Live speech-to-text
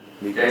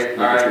Okay,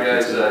 all right,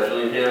 guys.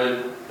 Julian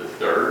Hammond the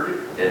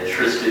third and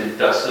Tristan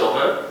Da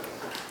Silva.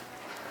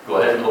 Go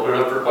ahead and open it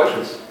up for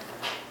questions.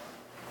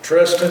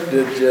 Tristan,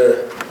 did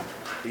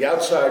the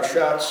outside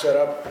shots set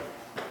up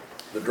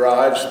the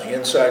drives and the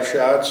inside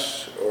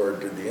shots, or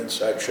did the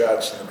inside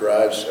shots and the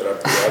drives set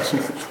up the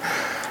outside?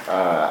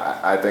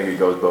 I think it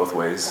goes both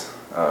ways.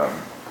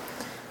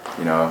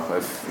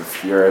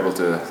 If you're able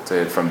to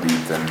hit from deep,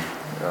 then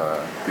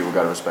people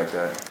got to respect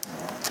that.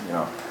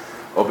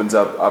 Opens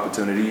up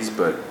opportunities,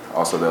 but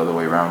also the other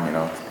way around.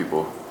 If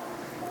people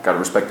got to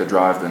respect the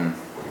drive, then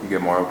you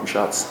get more open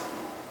shots.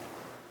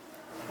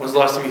 When's the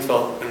last time you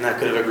felt in that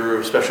good of a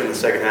groove, especially in the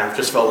second half?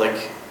 Just felt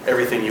like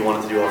everything you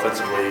wanted to do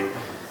offensively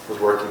was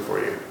working for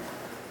you.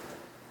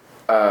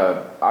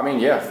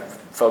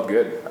 Felt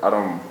good. I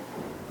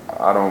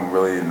don't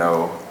really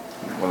know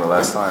when the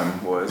last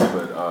time was,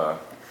 but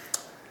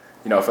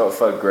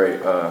felt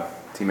great.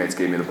 Teammates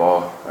gave me the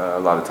ball a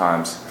lot of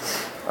times,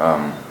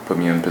 put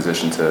me in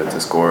position to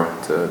score,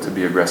 to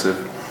be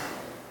aggressive.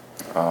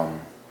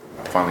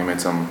 Finally made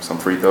some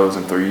free throws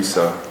and threes,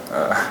 so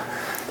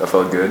that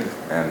felt good.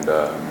 And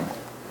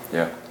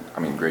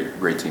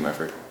great team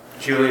effort.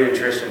 Julian and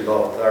Tristan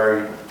both.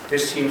 The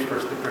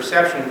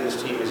perception of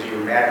this team is that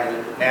you're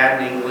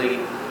maddeningly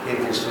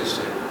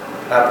inconsistent,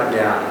 up and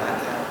down.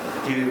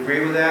 Do you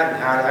agree with that?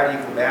 And how do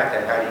you combat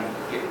that? How do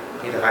you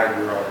get a high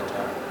gear all the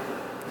time?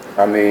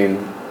 I mean,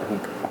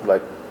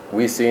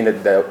 we've seen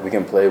that we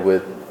can play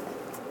with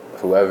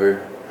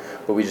whoever,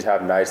 but we just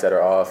have nights that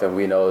are off, and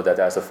we know that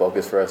that's a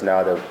focus for us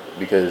now.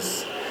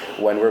 Because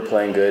when we're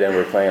playing good and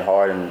we're playing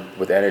hard and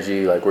with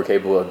energy, we're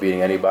capable of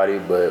beating anybody.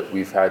 But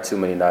we've had too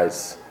many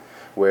nights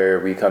where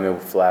we come in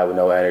flat with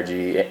no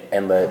energy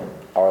and let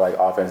our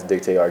offense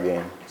dictate our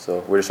game.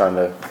 So we're just trying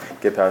to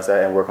get past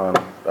that and work on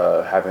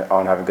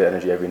having good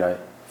energy every night.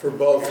 For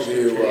both of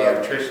you,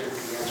 Tristan, can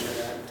you answer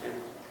that too?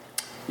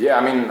 Yeah,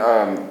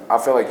 I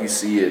feel like you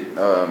see it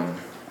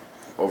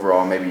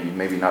overall,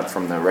 maybe not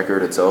from the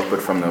record itself,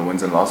 but from the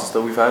wins and losses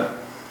that we've had.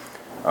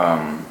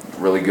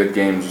 Really good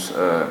games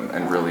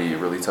and really,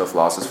 really tough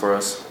losses for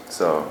us.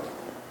 So,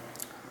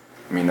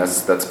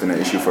 that's been an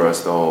issue for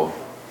us the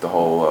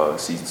whole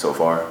season so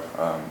far.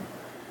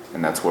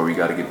 And that's where we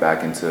got to get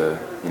back into,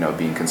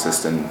 being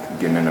consistent,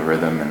 getting in a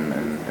rhythm,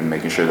 and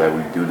making sure that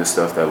we do the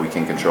stuff that we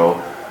can control.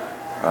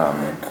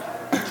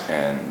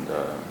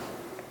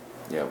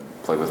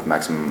 Play with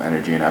maximum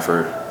energy and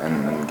effort,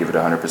 and give it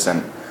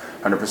 100%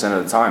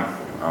 of the time.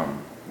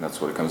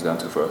 That's what it comes down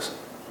to for us.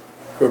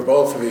 for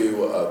both of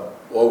you,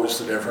 what was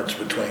the difference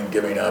between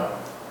giving up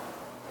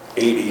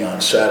 80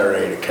 on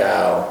Saturday to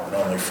Cal and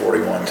only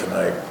 41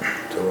 tonight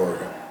to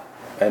Oregon?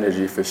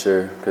 Energy for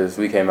sure, because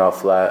we came out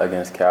flat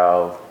against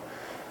Cal,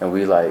 and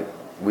we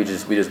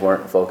just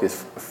weren't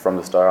focused from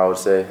the start, I would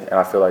say. And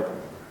I feel like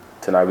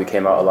tonight we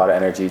came out a lot of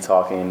energy,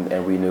 talking,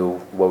 and we knew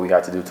what we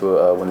had to do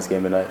to win this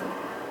game tonight.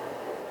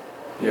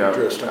 Yeah,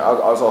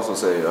 I'll also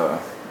say,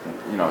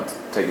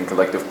 taking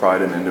collective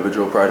pride and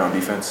individual pride on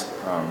defense.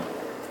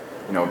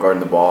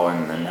 Guarding the ball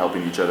and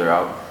helping each other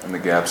out in the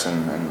gaps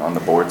and on the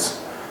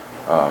boards.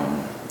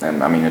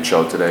 It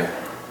showed today.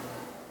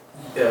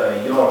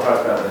 You all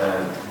talked about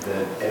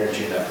the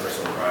energy and that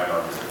personal pride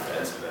on the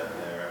defensive end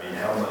there.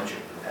 How much of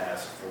the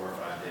past 4 or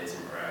 5 days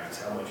in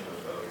practice, how much of a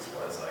focus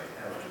was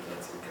how much of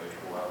that some Coach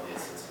Wild, the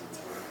assistants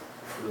were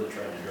really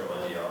trying to drill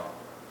into y'all?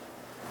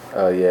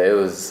 It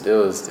was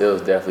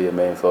definitely a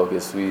main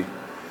focus.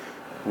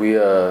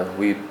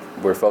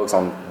 We're focused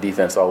on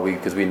defense all week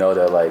because we know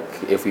that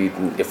if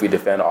we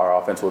defend,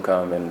 our offense will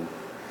come and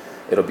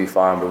it'll be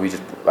fine. But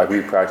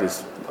we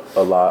practiced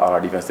a lot on our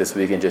defense this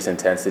week, and just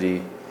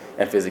intensity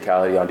and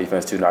physicality on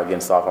defense too, not getting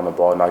soft on the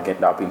ball, not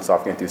being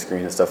soft getting through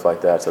screens and stuff like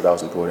that. So that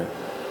was important.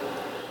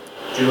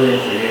 Julian,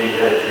 for you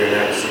had a career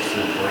night of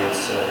 16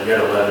 points. You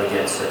had 11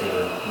 against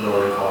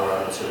Northern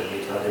Colorado and sort of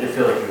Utah. Did it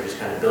feel like you were just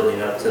kind of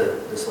building up to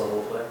this level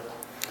of play?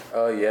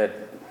 Yeah,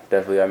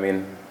 definitely.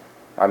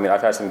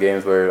 I've had some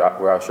games where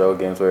I've showed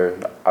games where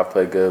I've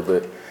played good,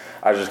 but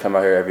I just come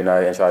out here every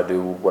night and try to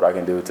do what I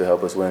can do to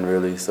help us win,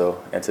 really. So,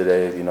 and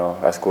today,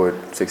 I scored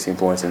 16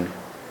 points, and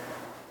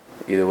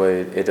either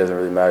way, it doesn't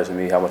really matter to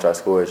me how much I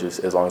score. It's just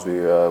as long as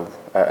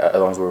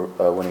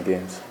we're winning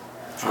games.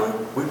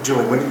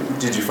 Julian, when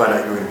did you find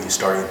out you were going to be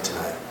starting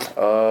tonight?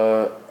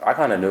 I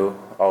kind of knew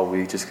all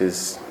week, just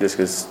because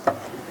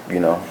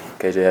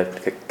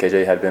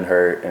KJ had been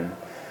hurt, and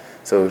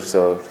so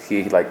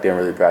he didn't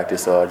really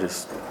practice. So I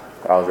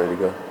was ready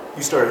to go.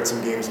 You started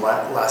some games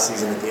last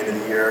season at the end of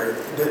the year.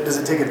 Does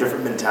it take a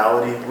different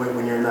mentality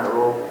when you're in that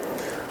role?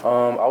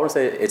 I wouldn't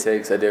say it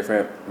takes a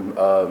different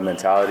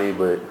mentality,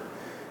 but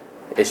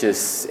it's a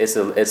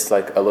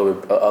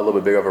little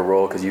bit bigger of a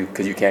role because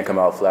you can't come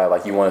out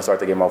flat. You want to start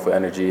the game off with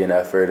energy and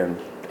effort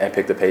and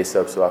pick the pace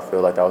up. So I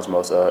feel like that was the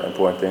most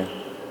important thing.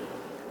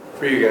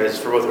 For you guys,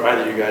 for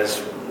either of you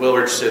guys, Will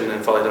Richardson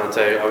and Fali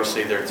Dante,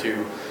 obviously they're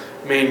two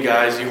main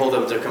guys. You hold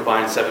them to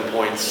combined 7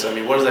 points.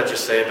 What does that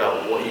just say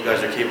about what you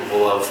guys are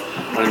capable of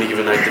on any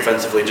given night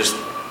defensively, just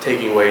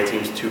taking away a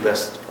team's two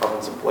best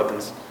offensive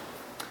weapons?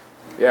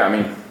 Yeah,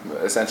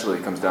 essentially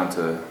it comes down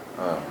to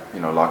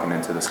locking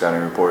into the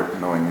scouting report,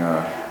 knowing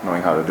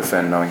how to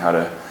defend, knowing how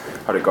to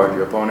guard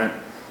your opponent,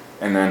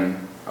 and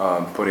then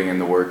putting in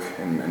the work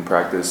in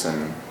practice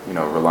and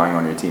relying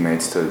on your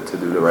teammates to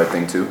do the right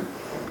thing too.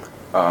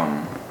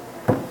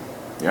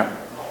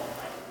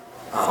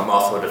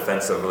 Also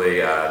defensively,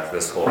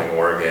 just holding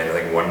Oregon, I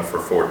think 1 for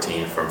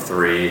 14 from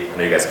 3. I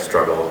know you guys have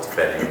struggled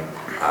defending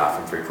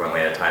from 3-point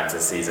land at times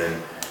this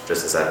season.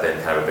 Just has that been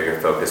kind of a bigger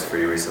focus for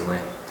you recently?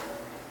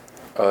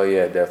 Oh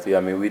yeah, definitely.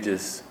 I mean, we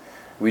just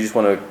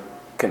want to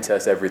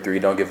contest every 3.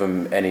 Don't give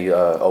them any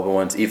open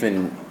ones.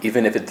 Even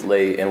if it's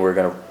late and we're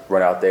gonna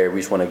run out there, we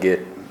just want to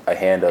get a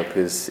hand up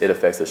because it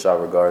affects the shot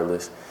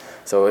regardless.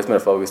 So it's been a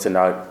focus to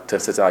not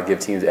give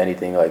teams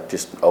anything, like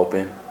just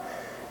open,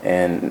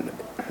 and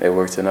it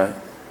worked tonight.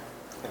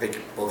 I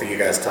think both of you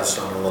guys touched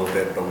on it a little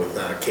bit, but with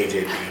KJ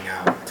being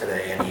out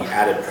today, any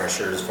added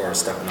pressure as far as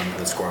stepping up in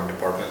the scoring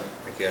department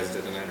like you guys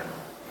did tonight?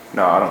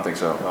 No, I don't think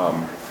so.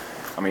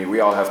 We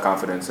all have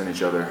confidence in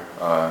each other.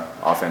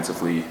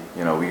 Offensively,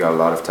 we got a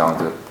lot of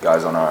talented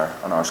guys on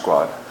our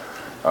squad.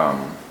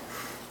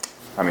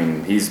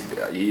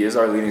 He is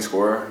our leading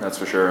scorer, that's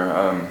for sure,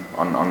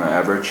 on the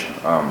average.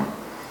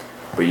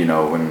 But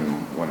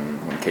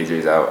when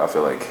KJ's out, I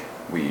feel like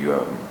we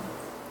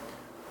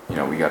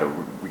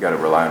gotta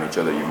rely on each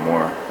other even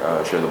more,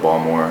 share the ball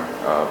more,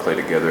 play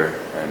together,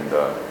 and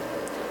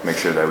make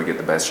sure that we get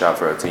the best shot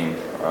for our team.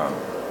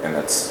 And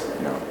that's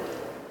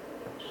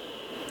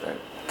that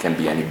can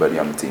be anybody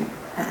on the team.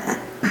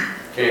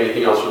 Okay,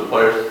 anything else for the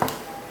players? All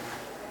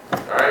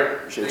right,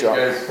 Appreciate thanks, y'all.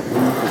 guys.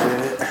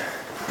 Appreciate it.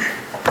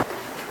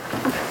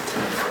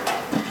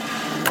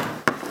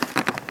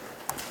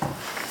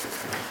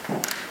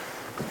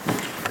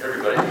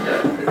 Everybody,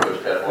 Coach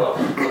Cadwell,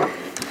 you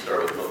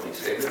start with opening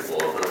statement.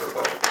 We'll open up for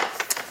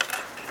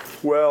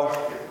questions.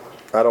 Well,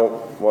 I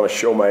don't want to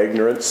show my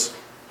ignorance.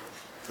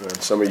 And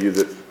some of you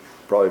that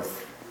probably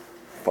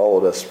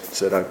followed us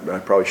said I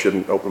probably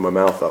shouldn't open my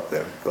mouth up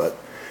then. But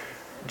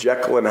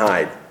Jekyll and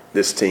Hyde,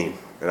 this team.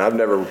 And I've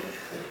never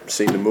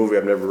seen the movie.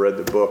 I've never read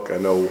the book. I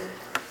know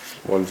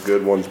one's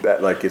good, one's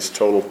bad. Like it's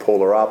total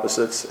polar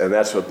opposites. And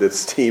that's what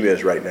this team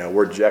is right now.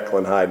 We're Jekyll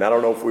and Hyde. And I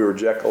don't know if we were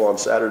Jekyll on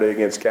Saturday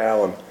against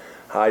Cal and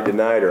Hyde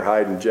tonight or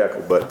Hyde and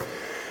Jekyll. But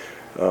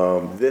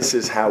this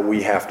is how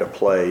we have to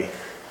play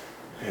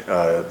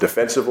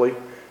defensively,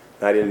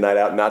 night in and night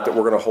out. Not that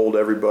we're going to hold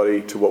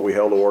everybody to what we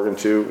held Oregon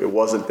to. It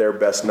wasn't their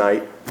best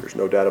night. There's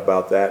no doubt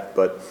about that.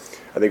 But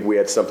I think we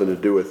had something to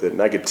do with it.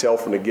 And I could tell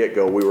from the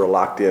get-go we were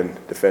locked in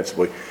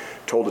defensively.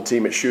 Told the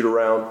team at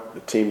shoot-around,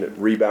 the team that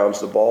rebounds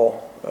the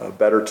ball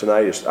better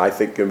tonight is, I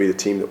think, going to be the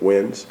team that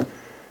wins.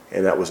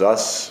 And that was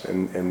us,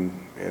 and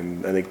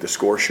I think the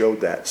score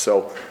showed that.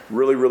 So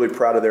really, really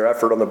proud of their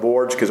effort on the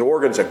boards because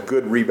Oregon's a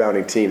good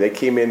rebounding team. They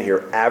came in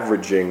here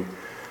averaging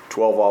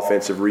 12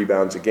 offensive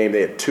rebounds a game.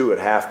 They had 2 at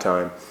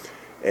halftime.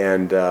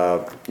 And,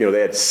 they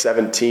had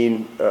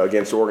 17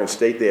 against Oregon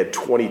State. They had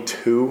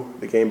 22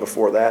 the game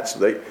before that.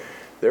 So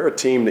they're a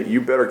team that you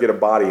better get a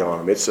body on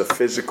them. It's a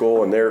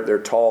physical, and they're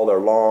tall, they're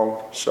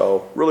long.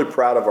 So really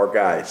proud of our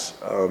guys.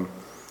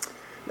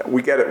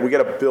 We got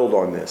to build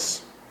on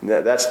this. And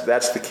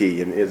that's the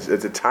key. And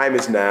the time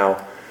is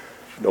now.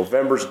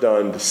 November's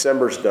done.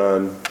 December's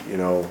done. We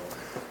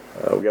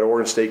got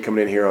Oregon State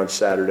coming in here on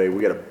Saturday.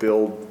 We got to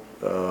build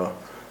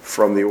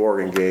from the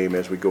Oregon game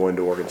as we go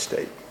into Oregon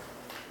State.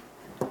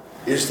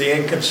 Is the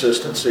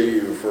inconsistency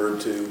you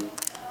referred to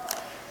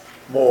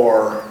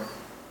more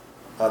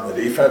on the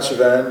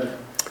defensive end,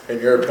 in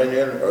your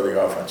opinion, or the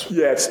offensive?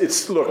 Yeah,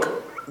 it's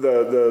look,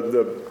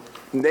 the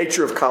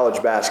nature of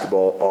college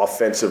basketball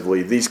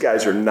offensively, these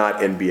guys are not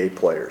NBA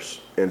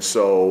players. And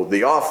so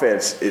the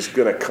offense is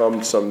going to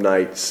come some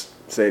nights,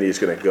 Sandy is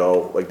going to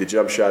go, like the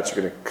jump shots are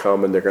going to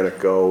come and they're going to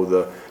go.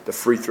 The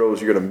free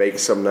throws you're going to make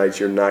some nights,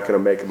 you're not going to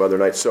make them other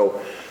nights.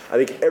 So I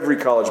think every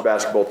college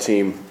basketball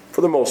team, for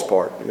the most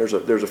part, and there's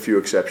a few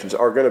exceptions,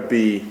 are going to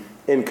be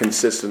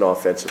inconsistent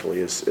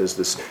offensively.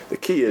 The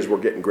key is we're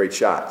getting great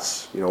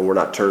shots. We're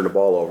not turning the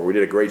ball over. We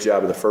did a great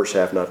job in the first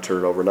half, not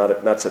turning over.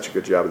 Not such a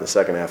good job in the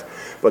second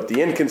half. But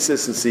the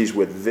inconsistencies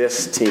with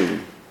this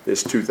team,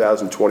 this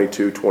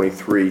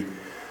 2022-23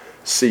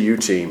 CU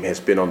team, has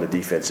been on the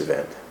defensive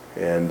end.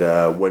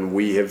 And when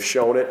we have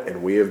shown it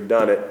and we have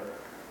done it,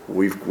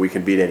 we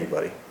can beat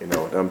anybody. And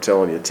I'm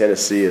telling you,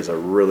 Tennessee is a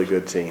really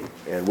good team,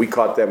 and we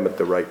caught them at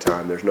the right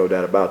time. There's no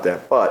doubt about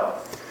that.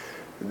 But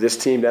this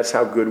team, that's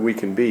how good we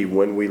can be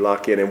when we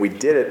lock in, and we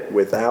did it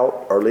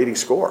without our leading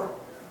scorer.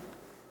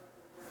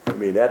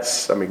 Going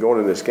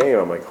into this game,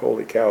 I'm like,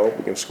 holy cow, I hope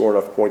we can score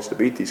enough points to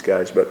beat these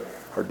guys. But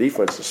our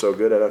defense is so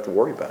good, I don't have to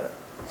worry about it.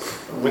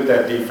 With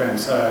that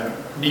defense,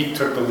 Neek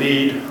took the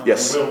lead.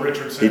 Yes, Will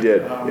Richardson. he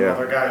did. Yeah.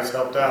 Other guys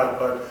helped out,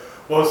 but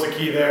what was the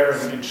key there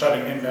in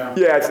shutting him down?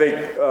 Yeah, I think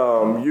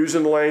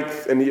using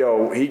length, and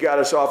he got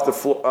us off the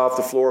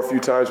floor a few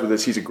times with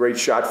this. He's a great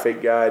shot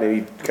fake guy, and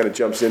he kind of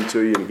jumps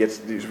into you, and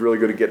he's really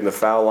good at getting the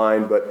foul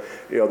line. But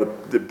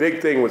the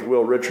big thing with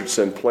Will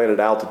Richardson playing at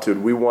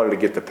altitude, we wanted to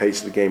get the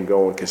pace of the game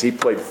going because he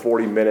played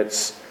 40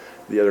 minutes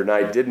the other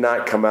night, did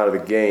not come out of the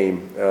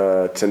game.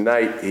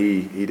 Tonight,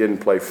 he didn't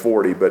play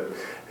 40, but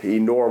he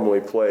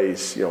normally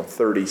plays,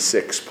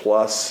 36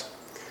 plus.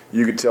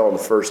 You could tell in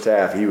the first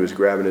half he was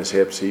grabbing his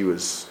hips, he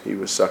was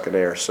sucking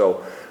air.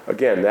 So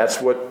again,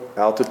 that's what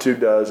altitude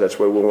does. That's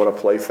why we want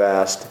to play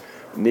fast.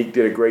 Neek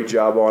did a great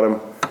job on him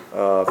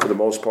for the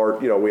most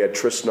part. We had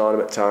Tristan on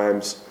him at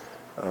times,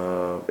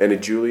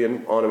 and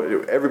Julian on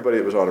him. Everybody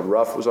that was on him.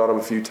 Ruff was on him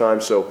a few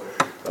times. So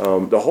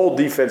the whole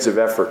defensive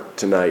effort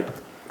tonight,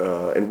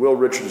 and Will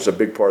Richards is a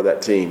big part of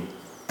that team,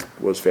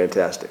 was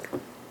fantastic.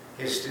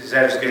 Is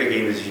that as good a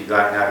game as you've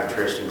gotten out of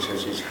Tristan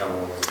since he's come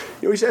over?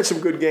 He's had some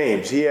good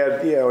games. He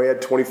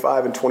had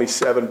 25 and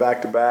 27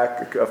 back to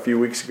back a few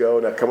weeks ago.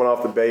 Now coming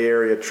off the Bay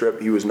Area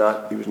trip, he was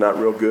not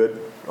real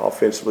good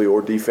offensively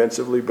or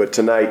defensively. But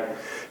tonight,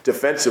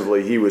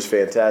 defensively, he was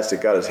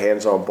fantastic. Got his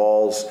hands on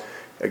balls.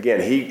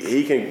 Again,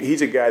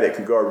 he's a guy that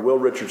can guard Will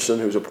Richardson,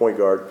 who's a point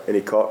guard, and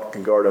he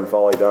can guard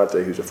N'Faly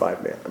Dante, who's a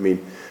 5-man. I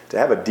mean, to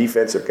have a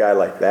defensive guy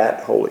like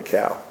that, holy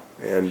cow!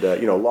 And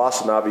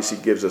Lawson obviously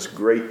gives us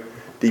great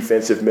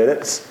defensive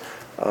minutes.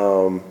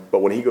 But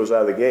when he goes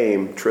out of the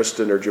game,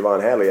 Tristan or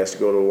Javon Hadley has to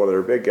go to one of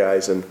their big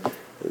guys, and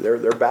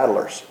they're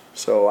battlers.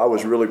 So I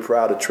was really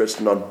proud of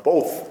Tristan on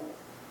both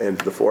ends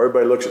of the floor.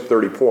 Everybody looks at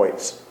 30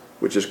 points,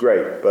 which is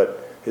great,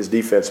 but his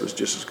defense was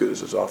just as good as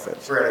his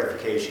offense. For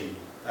edification,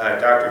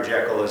 Dr.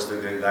 Jekyll is the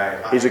good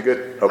guy. He's a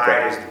good, okay.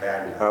 Hyde is the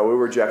bad guy. We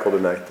were Jekyll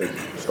tonight,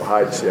 so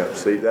Hyde's, yeah.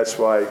 See, that's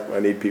why I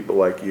need people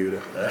like you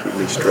to keep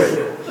me straight.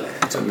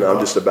 I'm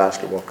just a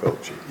basketball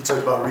coach. You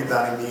talked about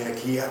rebounding being a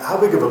key. How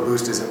big of a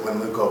boost is it when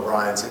Luke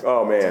O'Brien's?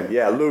 Oh, man,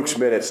 yeah, Luke's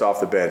minutes off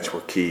the bench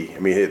were key. I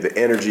mean, the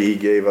energy he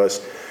gave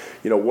us.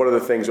 One of the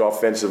things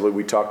offensively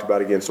we talked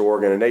about against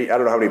Oregon, and I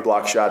don't know how many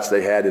block shots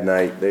they had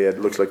tonight.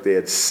 Looks like they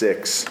had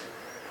 6.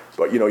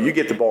 But, you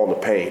get the ball in the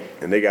paint,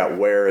 and they got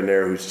Ware in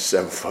there who's a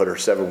 7-footer,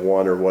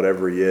 7'1", or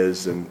whatever he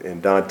is,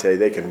 and Dante,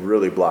 they can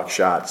really block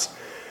shots.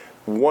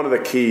 One of the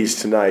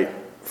keys tonight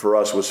for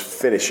us was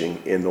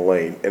finishing in the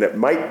lane. And it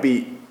might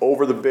be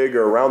over the big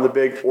or around the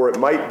big, or it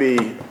might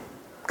be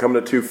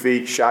coming to 2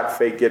 feet, shot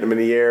fake, getting him in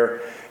the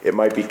air. It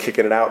might be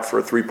kicking it out for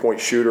a 3-point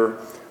shooter.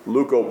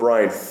 Luke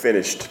O'Brien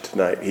finished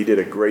tonight. He did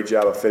a great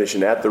job of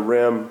finishing at the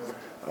rim,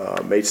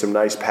 made some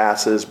nice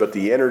passes, but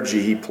the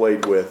energy he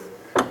played with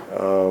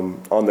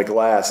on the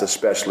glass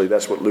especially,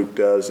 that's what Luke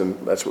does, and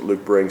that's what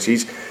Luke brings.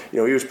 He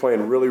was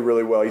playing really,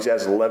 really well. He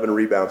has 11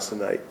 rebounds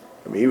tonight.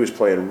 I mean, he was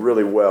playing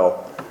really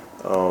well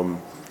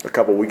a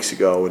couple weeks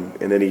ago, and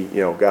then he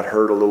got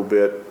hurt a little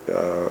bit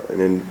and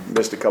then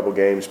missed a couple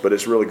games, but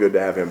it's really good to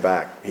have him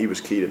back. He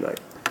was key tonight.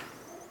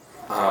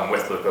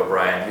 With Luke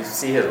O'Brien, do you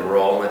see his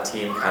role in the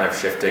team kind of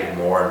shifting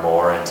more and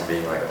more into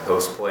being like a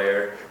post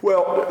player?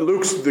 Well,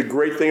 the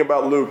great thing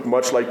about Luke,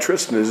 much like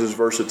Tristan, is his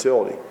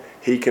versatility.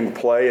 He can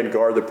play and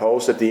guard the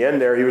post. At the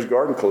end there, he was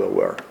guarding Khalil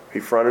Ware. He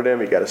fronted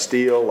him. He got a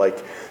steal.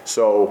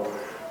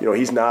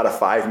 He's not a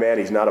 5-man.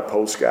 He's not a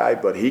post guy,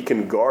 but he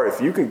can guard.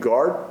 If you can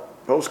guard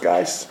post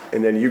guys,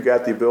 and then you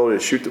got the ability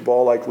to shoot the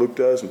ball like Luke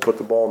does and put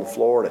the ball on the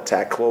floor and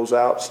attack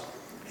closeouts,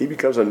 he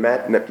becomes a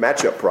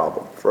matchup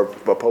problem for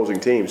opposing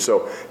teams.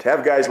 So to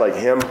have guys like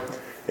him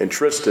and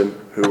Tristan,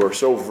 who are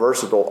so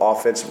versatile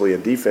offensively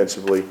and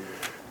defensively,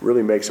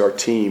 really makes our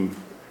team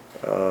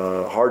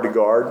hard to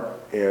guard,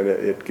 and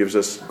it gives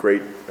us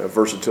great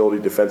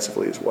versatility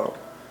defensively as well.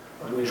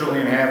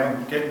 Julian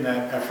Hammond getting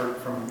that effort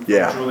from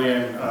Yeah.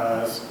 Julian in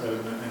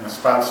a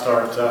spot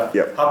start.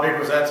 Yep. How big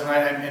was that tonight?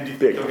 And do you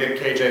think you'll get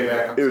KJ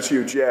back? It was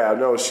huge, yeah.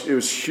 No, it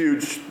was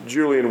huge.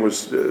 Julian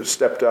was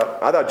stepped up.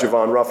 I thought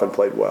Javon Ruffin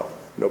played well.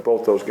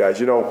 Both those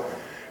guys.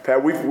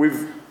 Pat,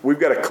 we've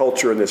got a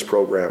culture in this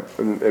program,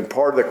 and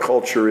part of the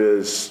culture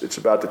is it's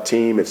about the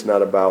team. It's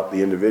not about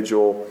the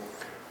individual.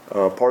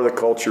 Part of the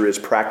culture is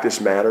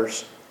practice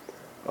matters.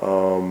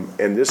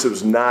 And this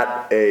was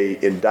not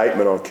a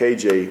indictment on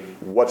KJ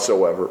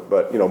whatsoever.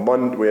 But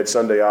Monday we had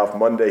Sunday off.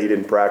 Monday he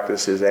didn't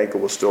practice. His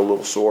ankle was still a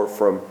little sore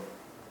from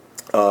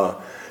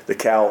the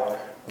Cal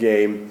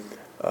game.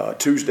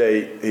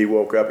 Tuesday he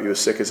woke up. He was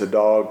sick as a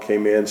dog.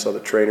 Came in, saw the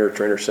trainer.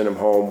 Trainer sent him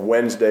home.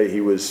 Wednesday he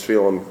was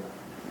feeling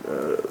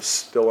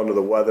still under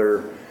the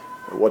weather.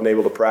 Wasn't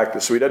able to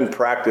practice. So he doesn't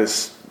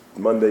practice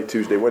Monday,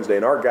 Tuesday, Wednesday.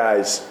 And our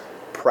guys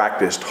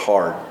practiced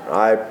hard.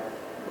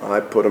 I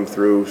put them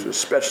through,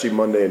 especially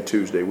Monday and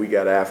Tuesday. We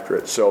got after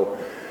it. So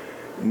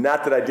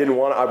not that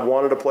I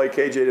wanted to play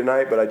KJ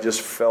tonight, but I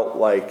just felt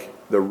like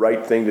the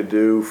right thing to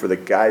do for the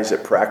guys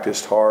that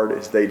practiced hard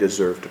is they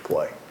deserve to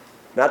play.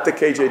 Not that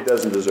KJ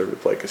doesn't deserve to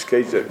play, because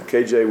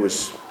KJ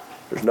was,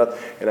 there's nothing,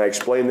 and I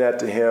explained that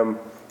to him,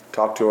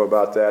 talked to him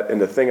about that, and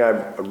the thing I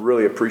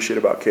really appreciate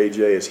about KJ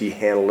is he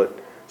handled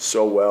it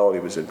so well. He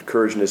was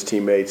encouraging his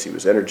teammates. He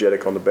was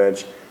energetic on the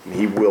bench, and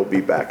he will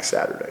be back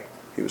Saturday.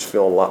 He was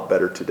feeling a lot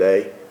better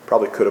today.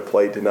 Probably could have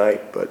played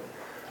tonight, but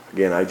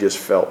again, I just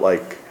felt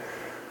like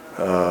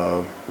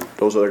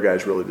those other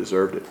guys really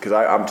deserved it. Because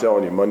I'm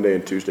telling you, Monday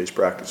and Tuesday's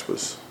practice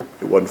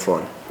wasn't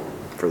fun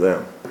for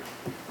them.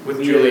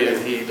 With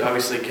Julian, he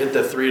obviously hit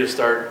the 3 to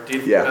start. Do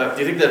you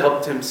think that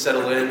helped him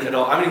settle in at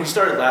all? I mean, he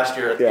started last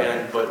year at the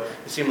end, but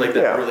it seemed like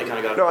that really kind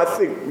of got. No, I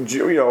think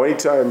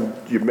anytime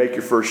you make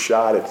your first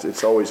shot,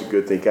 it's always a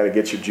good thing. Kind of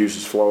get your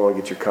juices flowing,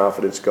 get your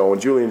confidence going.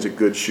 Julian's a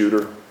good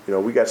shooter.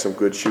 We got some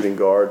good shooting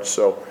guards,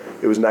 so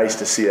it was nice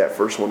to see that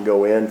first one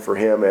go in for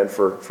him and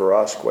for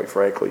us, quite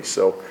frankly.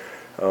 So,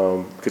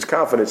 because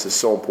confidence is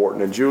so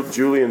important, and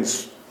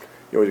Julian's,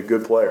 he's a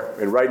good player,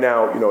 and right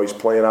now, he's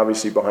playing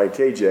obviously behind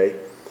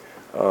KJ.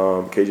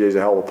 KJ's a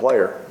hell of a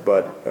player,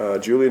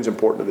 but Julian's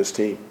important to this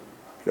team,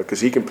 because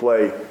he can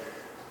play.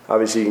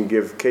 Obviously, he can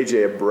give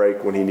KJ a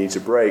break when he needs a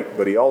break,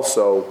 but he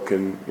also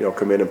can,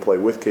 come in and play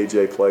with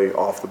KJ, play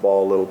off the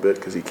ball a little bit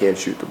because he can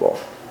shoot the ball.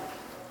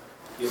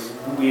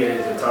 We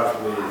had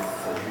talked with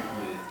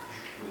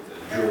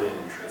Julian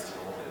and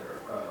Tristan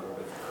a little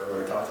bit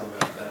earlier, talking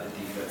about that, the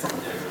defensive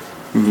difference.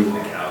 In the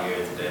Cal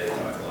game today, they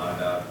talked a lot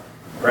about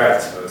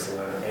practice focusing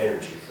on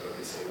energy,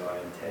 focusing on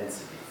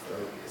intensity,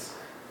 focus.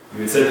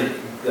 You had said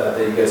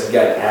that you guys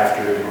got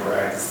after it in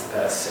practice the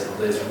past several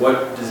days.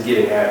 What does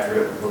getting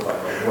after it look like?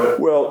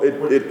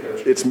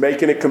 It's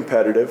making it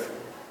competitive,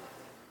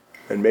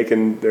 and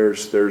making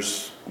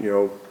there's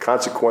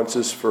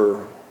consequences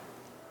for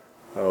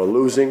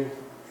losing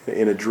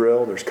in a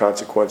drill. There's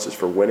consequences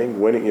for winning.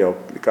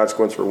 The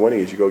consequence for winning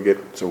is you go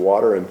get some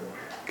water and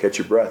catch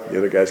your breath. The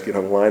other guys get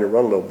on the line and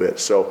run a little bit.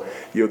 So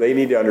they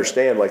need to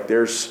understand,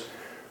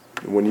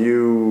 when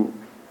you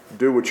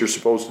do what you're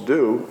supposed to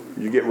do,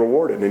 you get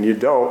rewarded, and you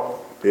don't,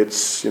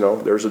 it's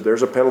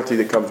there's a penalty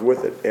that comes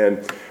with it.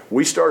 And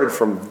we started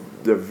from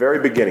the very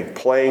beginning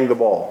playing the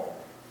ball,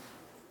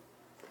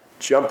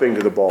 jumping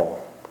to the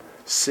ball,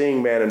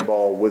 seeing man and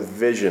ball with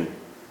vision,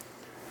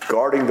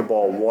 guarding the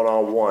ball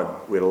one-on-one.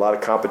 We had a lot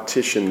of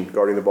competition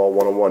guarding the ball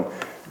one-on-one,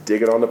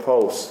 digging on the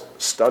post,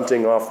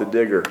 stunting off the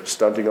digger,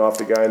 stunting off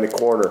the guy in the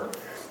corner,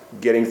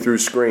 getting through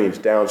screens,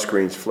 down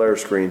screens, flare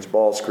screens,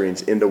 ball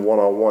screens, into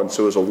one-on-one.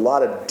 So it was a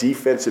lot of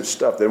defensive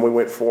stuff. Then we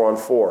went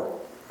 4-on-4,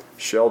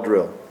 shell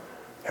drill,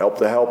 help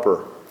the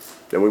helper.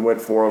 Then we went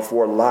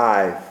 4-on-4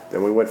 live.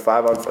 Then we went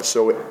 5-on-5.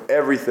 So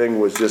everything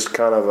was just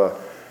kind of a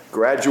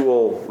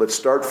gradual, let's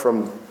start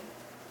from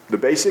the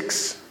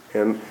basics,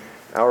 and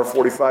hour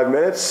 45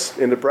 minutes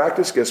into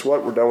practice, guess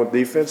what? We're done with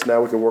defense.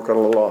 Now we can work on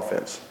a little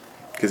offense.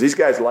 Because these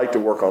guys like to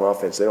work on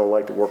offense. They don't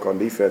like to work on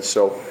defense.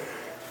 So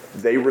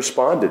they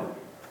responded.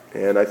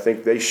 And I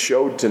think they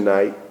showed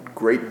tonight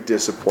great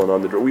discipline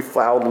on the drive. We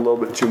fouled a little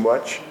bit too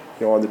much,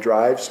 on the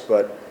drives,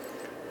 but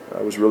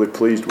I was really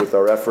pleased with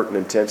our effort and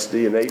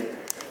intensity. And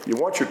you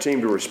want your team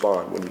to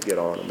respond when you get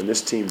on them, and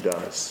this team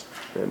does.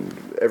 And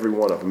every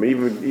one of them.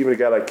 Even a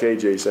guy like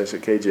KJ says,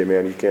 KJ,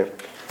 man, I'm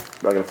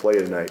not going to play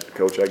tonight.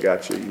 Coach, I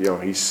got you.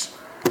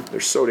 They're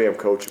so damn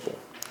coachable.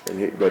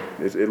 But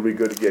it'll be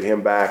good to get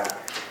him back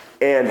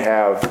and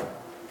have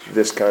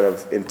this kind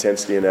of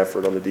intensity and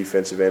effort on the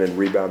defensive end and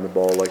rebound the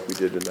ball like we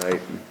did tonight.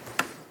 And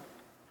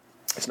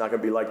it's not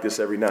going to be like this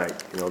every night.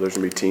 There's going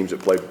to be teams that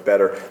play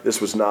better.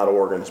 This was not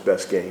Oregon's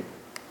best game.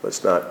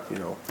 Let's not,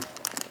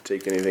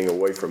 take anything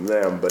away from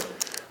them, but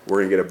we're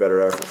going to get a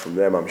better effort from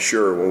them, I'm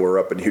sure, when we're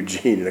up in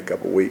Eugene in a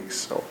couple weeks.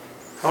 So.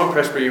 How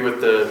impressed were you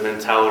with the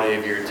mentality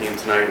of your team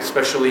tonight?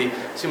 Especially,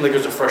 it seemed like it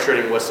was a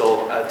frustrating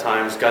whistle at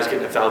times, guys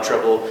getting in foul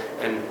trouble,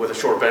 and with a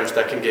short bench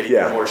that can get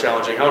even more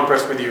challenging. How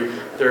impressed with you,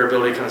 their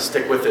ability to kind of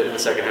stick with it in the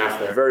second half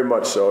there? Very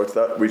much so. I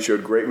thought we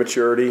showed great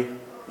maturity,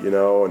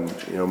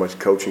 and my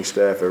coaching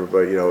staff,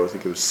 everybody, I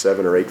think it was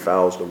 7 or 8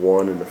 fouls to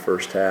 1 in the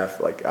first half.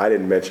 I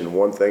didn't mention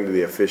one thing to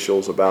the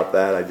officials about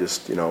that. I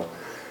just,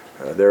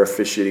 they're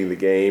officiating the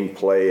game,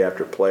 play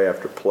after play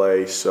after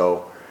play,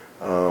 so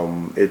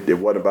it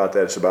wasn't about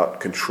that. It's about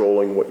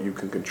controlling what you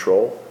can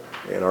control,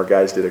 and our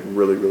guys did a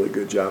really, really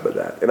good job of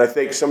that. And I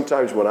think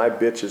sometimes when I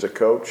bitch as a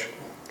coach,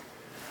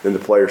 then the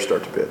players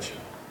start to bitch,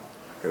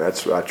 and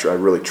that's what I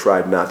really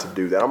tried not to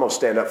do that. I'm going to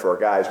stand up for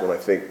our guys when I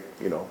think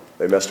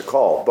they missed a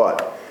call,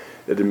 but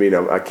it didn't mean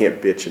I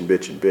can't bitch and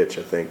bitch and bitch.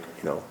 I think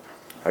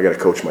I got to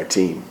coach my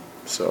team,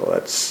 so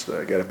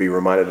I got to be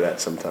reminded of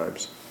that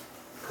sometimes.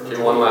 Okay,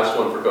 one last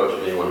one for Coach,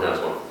 if anyone has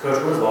one.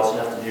 Coach, what does Lawson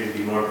have to do to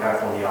be more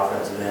impactful on the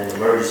offensive end?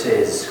 And where would you say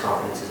his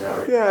confidence is at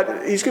right now?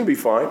 Yeah, he's going to be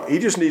fine. He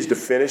just needs to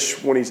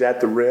finish when he's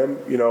at the rim.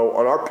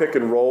 On our pick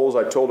and rolls,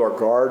 I told our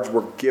guards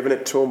we're giving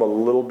it to him a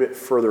little bit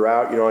further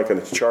out, like on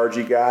the charge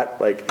he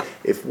got.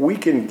 If we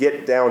can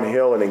get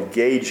downhill and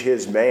engage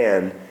his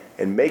man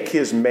and make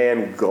his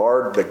man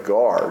guard the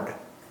guard,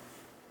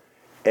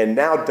 and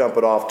now dump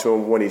it off to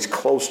him when he's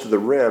close to the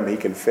rim, he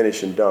can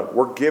finish and dunk.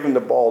 We're giving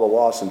the ball to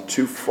Lawson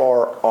too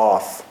far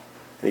off.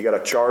 And he got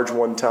a charge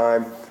one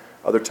time.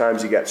 Other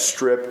times he got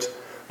stripped.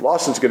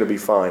 Lawson's going to be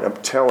fine. I'm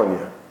telling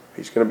you.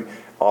 He's going to be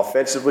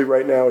offensively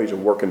right now. He's a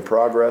work in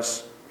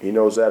progress. He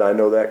knows that. I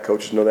know that.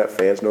 Coaches know that.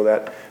 Fans know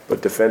that.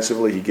 But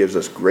defensively, he gives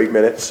us great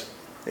minutes.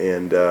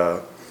 And,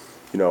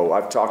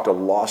 I've talked to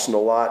Lawson a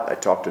lot. I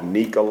talked to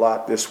Neek a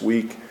lot this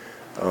week.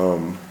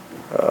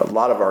 A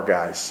lot of our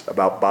guys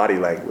about body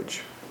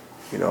language.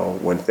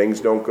 When things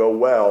don't go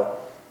well,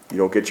 you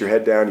don't get your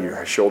head down,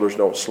 your shoulders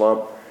don't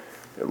slump.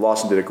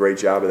 Lawson did a great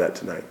job of that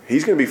tonight.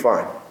 He's going to be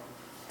fine.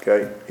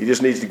 Okay, he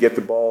just needs to get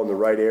the ball in the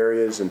right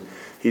areas, and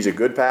he's a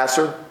good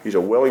passer. He's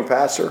a willing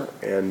passer,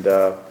 and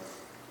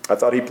I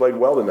thought he played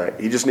well tonight.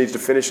 He just needs to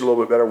finish a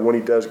little bit better when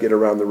he does get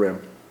around the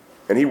rim,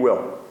 and he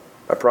will.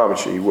 I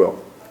promise you, he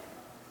will.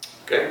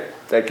 Okay.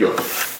 Thank you.